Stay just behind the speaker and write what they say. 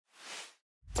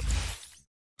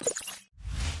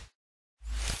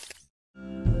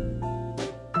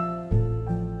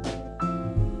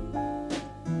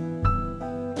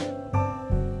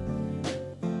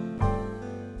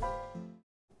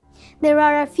There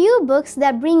are a few books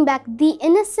that bring back the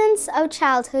innocence of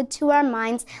childhood to our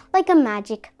minds like a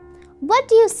magic. What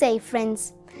do you say,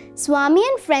 friends? Swami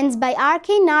and Friends by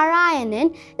R.K.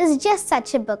 Narayanan is just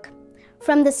such a book.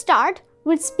 From the start,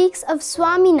 which speaks of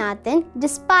Swaminathan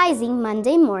despising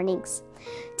Monday mornings,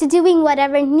 to doing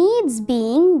whatever needs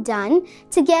being done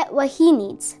to get what he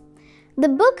needs. The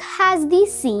book has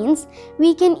these scenes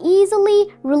we can easily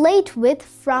relate with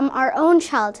from our own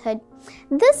childhood.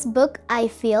 This book, I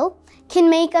feel, can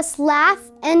make us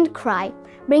laugh and cry,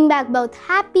 bring back both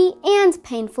happy and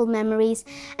painful memories,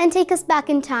 and take us back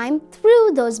in time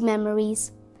through those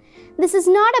memories. This is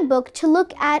not a book to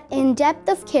look at in depth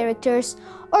of characters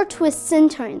or twists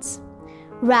and turns.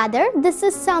 Rather, this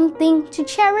is something to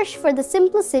cherish for the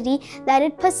simplicity that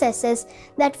it possesses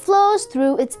that flows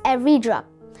through its every drop.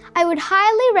 I would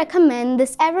highly recommend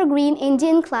this evergreen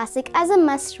Indian classic as a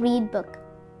must-read book.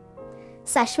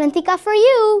 Sashwantika for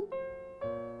you!